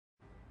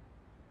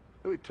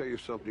Let me tell you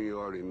something you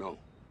already know.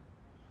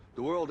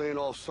 The world ain't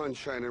all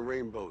sunshine and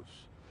rainbows.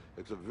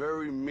 It's a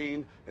very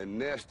mean and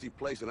nasty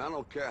place, and I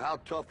don't care how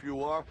tough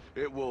you are,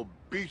 it will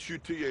beat you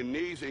to your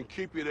knees and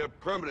keep you there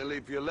permanently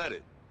if you let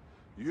it.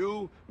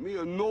 You, me,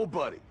 or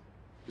nobody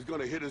is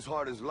gonna hit as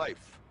hard as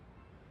life.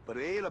 But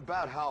it ain't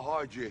about how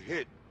hard you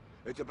hit.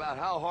 It's about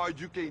how hard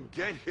you can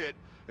get hit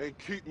and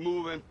keep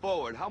moving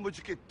forward. How much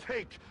you can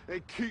take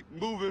and keep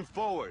moving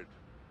forward.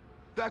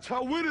 That's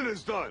how winning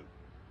is done.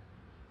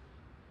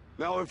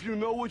 Now, if you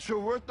know what you're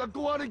worth, now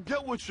go out and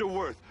get what you're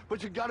worth.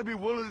 But you gotta be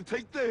willing to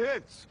take the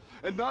hits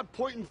and not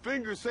pointing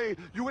fingers saying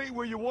you ain't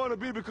where you want to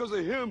be because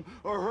of him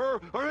or her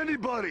or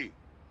anybody.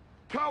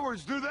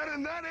 Cowards do that,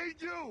 and that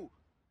ain't you.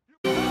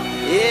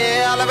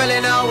 Yeah, all I really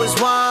know is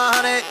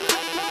 100,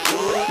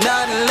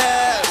 nothing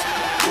left.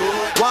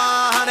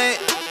 100,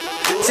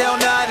 till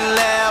nothing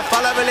left.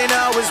 All I really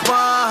know is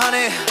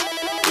 100,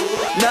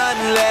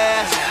 nothing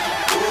left.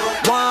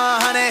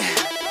 100,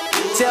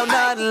 till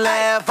nothing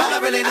left. All I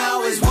really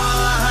know is 100,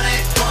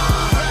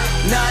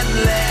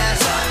 nothing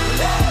left.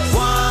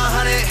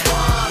 100,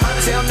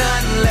 till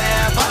nothing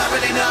left. All I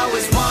really know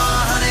is 100,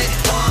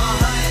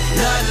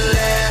 nothing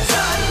left.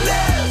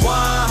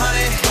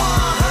 100,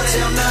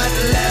 till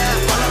nothing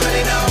left. All I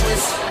really know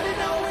is,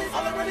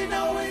 all I really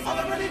know is, all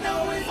I really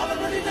know is, all I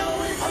really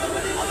know is, all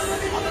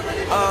I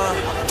really know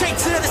is. Came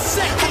to the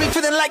set, got me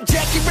feeling like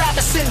Jackie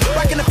Robinson,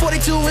 rocking the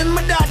 42 in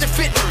my Dodger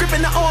fit,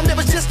 gripping the arm that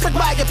was just like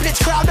my pitch.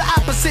 Crowd the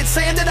opposite,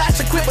 saying that I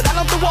should quit, but I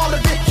love the wall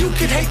of it. You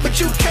can hate, but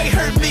you can't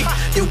hurt me.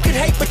 You can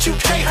hate, but you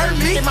can't hurt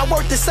me. And my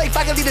worth is safe,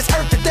 I can leave this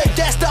earth today.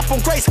 Gassed up on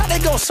grace, how they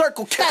gon'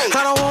 Circle K?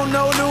 I don't want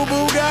no new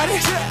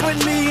Bugatti, put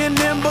me in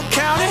Nimba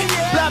County,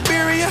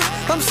 Liberia,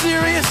 I'm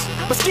serious.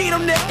 Mosquito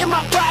net in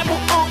my Bible,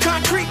 on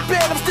concrete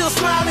bed, I'm still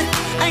smiling.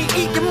 Ain't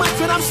eating much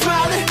when I'm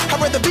smiling. I'd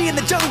rather be in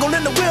the jungle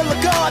in the will of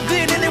God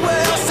than anywhere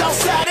else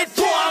outside it.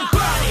 Boy, I'm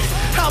burning.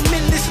 I'm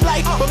in this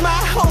life, but my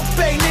hope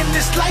ain't in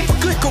this life. A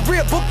good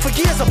career book for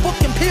years, a book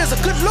and peers, a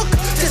good look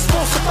just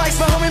won't suffice.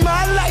 But homie,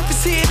 my life is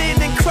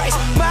hidden in Christ.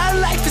 My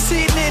life is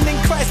hidden in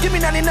Christ. Give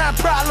me 99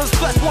 problems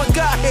plus one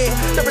Godhead.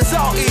 The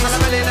result is, all I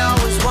really know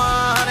is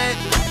 100,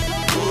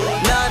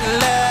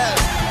 nothing left.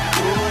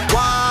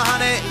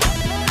 100,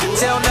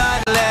 till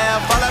nothing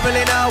left. All I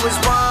really know is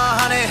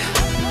 100,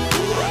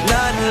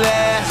 nothing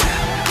left.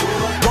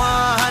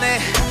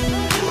 100,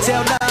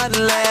 till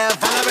nothing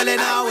left. All I really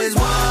know is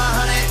 100,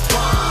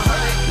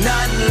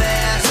 nothing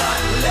left.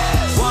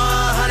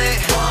 100,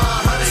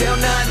 till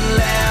nothing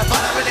left.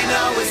 All I really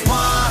know is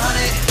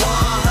 100,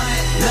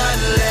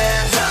 nothing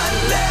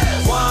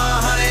left.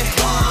 100,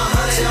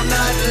 till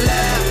nothing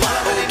left. All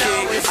I really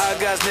know is, our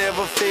God's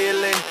never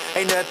failing.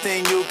 Ain't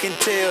nothing you can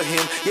tell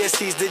him. Yes,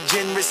 he's the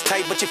generous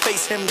type, but you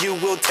face him, you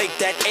will take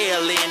that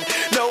L in.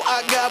 No,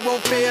 our God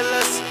won't fail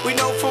us. We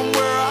know from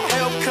where our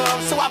help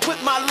comes. So I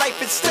put my life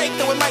at stake,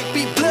 though it might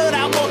be blood.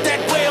 I want that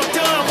well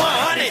done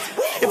 100.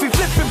 If we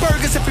flipping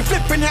burgers, if we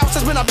flipping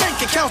houses, when our bank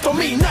accounts don't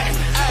mean nothing.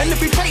 And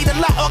if we paid a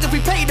lot, or if we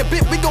paid a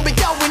bit, we gon' be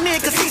going in,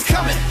 cause he's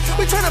coming.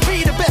 We tryna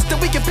be the best that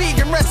we can be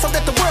and rest so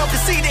that the world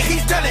can see that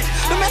he's done it.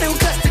 No matter who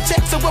cuts the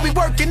check, so where we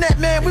working at,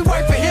 man, we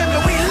work for him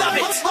and we love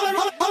it. All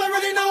I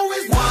really know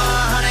is 100,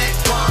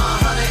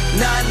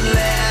 nothing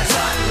left.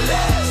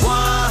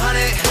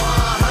 100,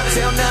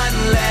 till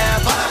nothing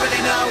left. All I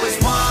really know is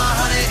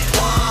 100,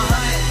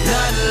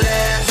 nothing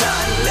left.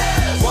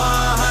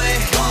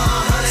 100,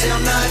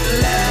 till nothing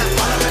left.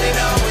 All I really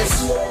know is,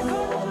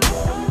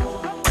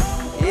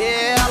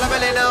 yeah, all I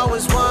really know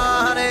is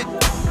 100,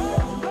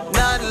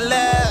 nothing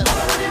left.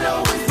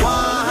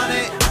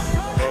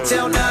 100,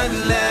 till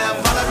nothing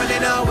left. All I really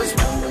know is,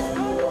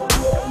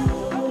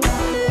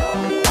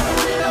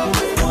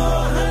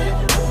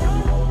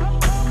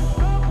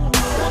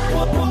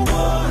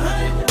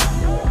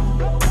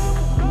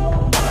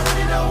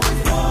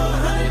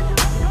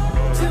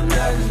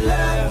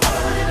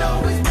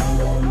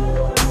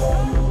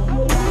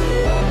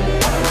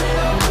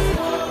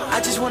 I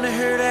just wanna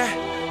hear that.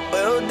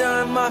 Well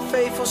done, my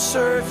faithful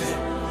servant.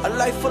 A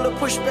life full of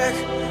pushback.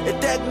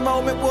 At that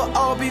moment, we'll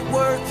all be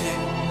worth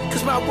it.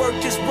 Cause my work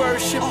is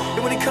worship.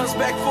 And when he comes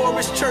back for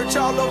his church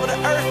all over the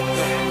earth,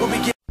 we'll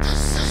be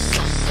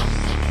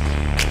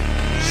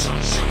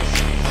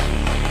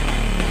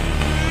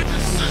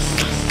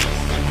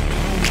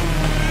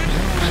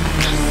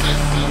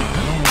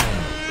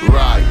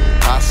riot.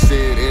 I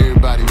said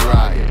everybody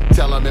riot.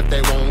 Tell them if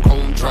they won't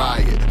come try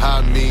it.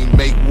 I mean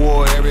make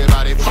war,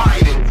 everybody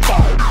fight it.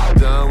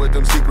 Done with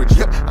them secrets,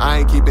 yep, I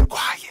ain't keeping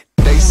quiet.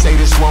 They say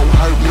this won't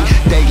hurt me,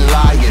 they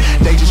lying.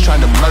 They just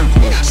trying to murk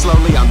me,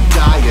 slowly I'm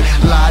dying.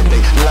 Lied,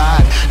 they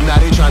lied, now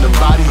they trying to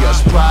body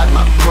us. Pride,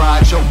 my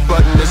pride, your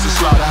button is a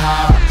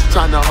slaughterhouse.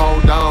 Trying to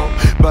hold on,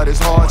 but it's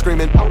hard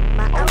screaming.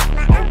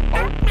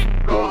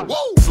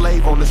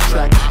 Slave on this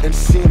track, and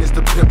sin is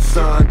the pimp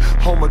son.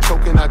 Homer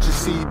choking out your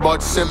seed,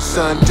 Bart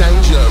Simpson.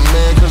 Danger,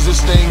 man, cause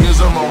this thing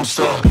is a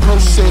monster. Pro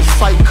said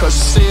fight, cause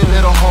sin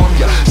it'll harm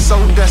ya. So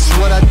that's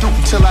what I do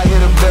till I hear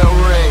the bell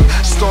ring.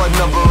 Start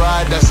number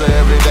ride, that's an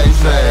everyday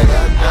thing.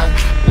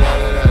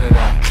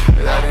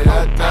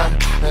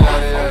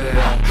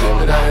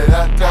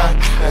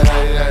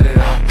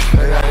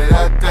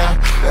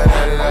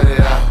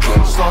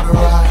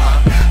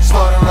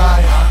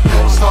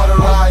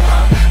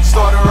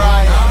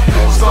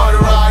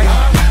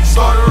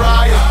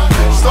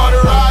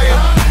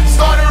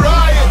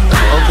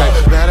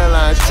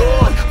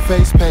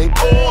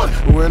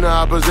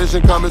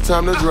 position come, it's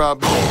time to drop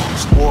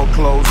bombs. War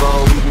clothes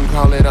on, you can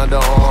call it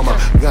Under Armour.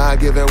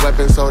 God-given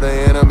weapons so the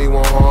enemy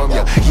won't harm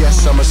ya.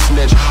 Yes, I'm a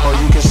snitch, or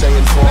you can say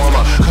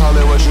informer. Call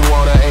it what you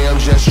wanna, hey, I'm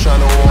just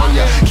tryna warn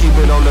ya. Keep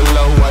it on the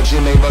low, watch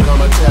your name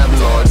become a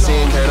tabloid.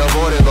 Seeing can't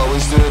avoid it, but we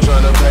still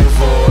tryna pay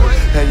for it.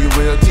 And you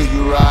will till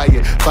you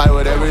riot. Fight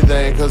with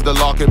everything, cause the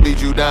law can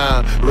beat you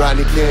down.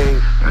 Rodney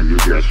King. And you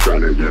just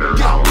tryna get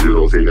along. You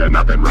don't see that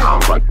nothing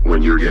wrong, but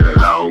when you get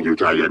along, you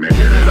try to get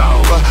it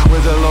on. But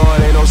with the Lord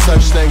ain't no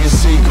such thing as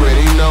secret.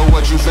 He know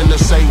what you finna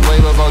say way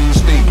before you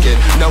speak it.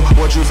 Know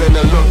what you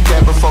finna look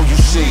at before you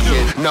see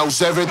it.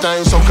 Knows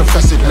everything, so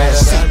confess it, man,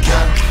 seek it.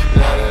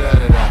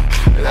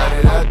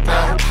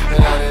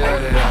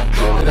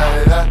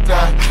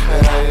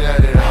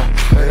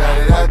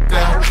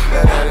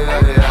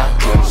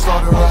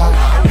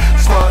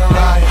 Start a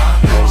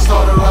riot,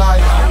 start a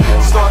riot,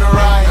 start a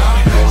riot,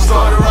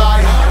 start a riot,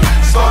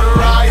 start a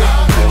riot,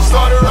 start a riot,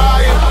 start a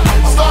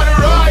riot, start a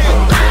riot.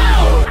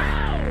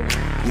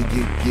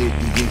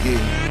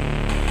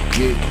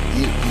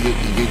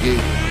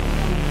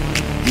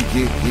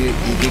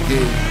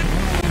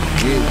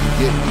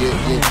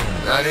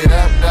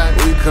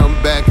 We come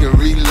back and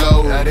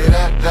reload.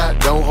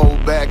 Don't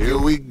hold back, here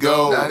we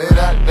go.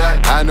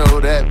 I know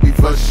that be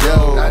for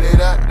sure.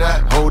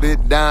 Hold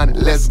it down and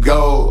let's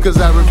go. Cause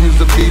I refuse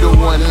to be the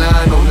one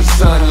line on the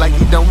sun. Like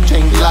he don't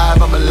change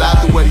live, I'm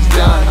alive to what he's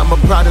done. I'm a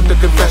product of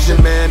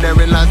confession, man,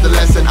 therein lies the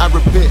lesson. I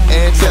repent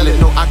and tell it,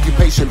 no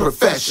occupation,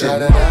 profession.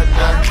 Start a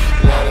riot,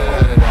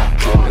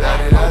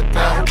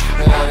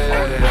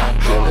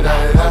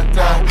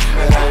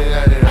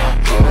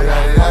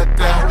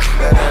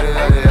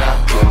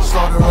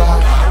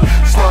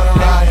 start a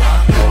riot,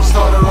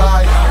 start a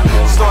riot,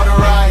 start a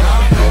riot,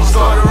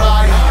 start a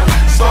riot,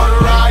 start a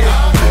riot,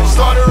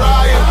 start a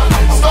riot,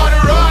 start a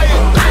riot.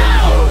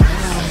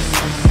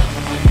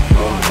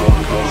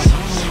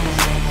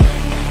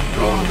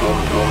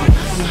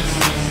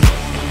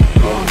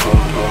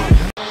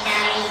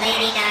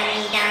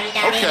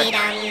 Okay.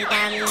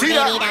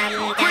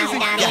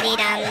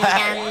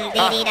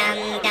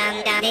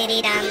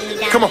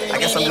 Come on. I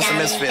guess I'm just a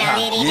misfit, huh?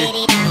 Yeah.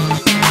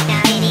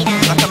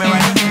 Can I come in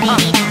right now?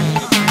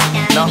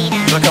 No?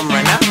 Can I come in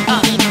right now?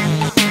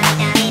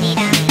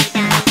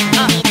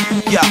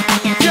 Yeah.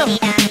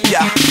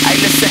 Hey,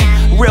 listen.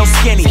 Real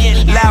skinny,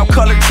 loud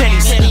colored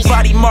tennies,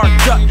 body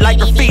marked up like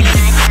graffiti.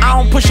 I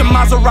don't push a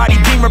Maserati,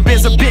 Beamer,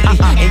 Benz, or Bentley.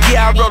 And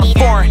yeah, I rode a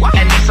foreign,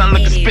 at least I'm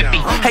looking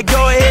spiffy. Hey,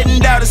 go ahead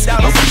and doubt us,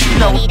 but what you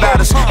know about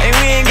us? And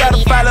we ain't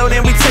gotta follow,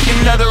 then we take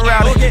another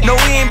route. No,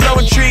 we ain't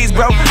blowing trees,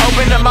 bro.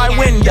 Open up my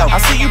window. I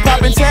see you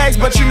popping tags,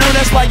 but you know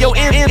that's why your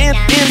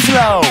end's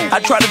low.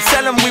 I tried to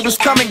tell them we was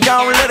coming,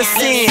 gone, let us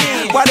in.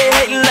 Why they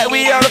hating like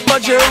we all a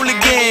bunch of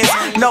hooligans?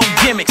 No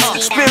gimmicks,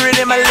 spirit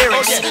in my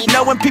lyrics.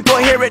 Know when people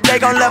hear it, they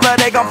gon' love it,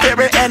 they gon' fear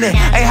it. And it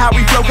ain't how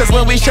we flow, cause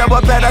when we show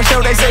up at our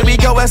show, they say we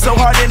going so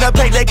hard in the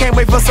paint, they can't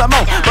wait for some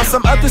more. But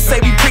some others say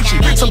we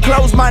preachy, some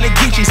closed-minded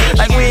geechies,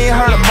 like we ain't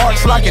heard of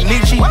Marx like a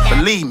Nietzsche.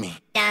 Believe me.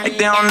 They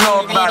don't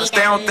know about us,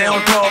 they don't know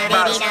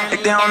about us. They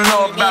don't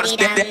know about us,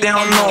 they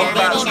don't know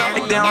about us.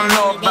 They don't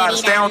know about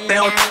us,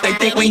 they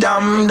think we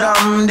dumb,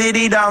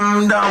 diddy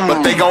dumb.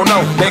 But they gon'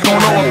 know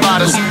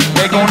about us.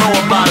 They gon' know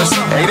about us.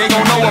 Hey, they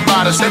gon' know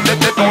about us. They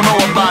gon' know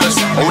about us.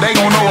 Oh, they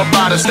gon' know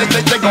about us. They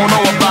gon'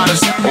 know about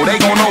us. Oh, they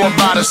gon' know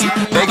about us.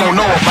 They gon'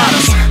 know about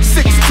us.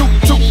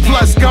 622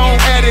 plus, gon'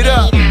 add it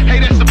up. Hey,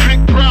 that's a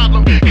big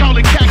problem. Call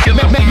it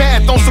calculus.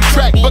 Math don't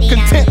subtract, but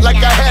content like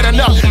I had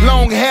enough.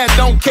 Long hair,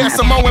 don't care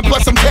some more, and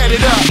plus I'm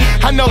tatted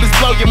up. I know this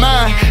blow your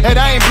mind, and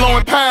I ain't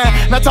blowing pine.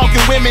 Not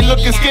talking women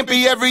looking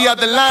skimpy every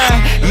other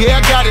line. Yeah,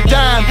 I got a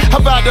dime.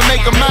 I'm about to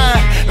make a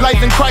mine.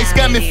 Life in Christ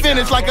got me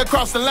finished like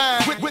across the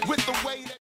line. With the way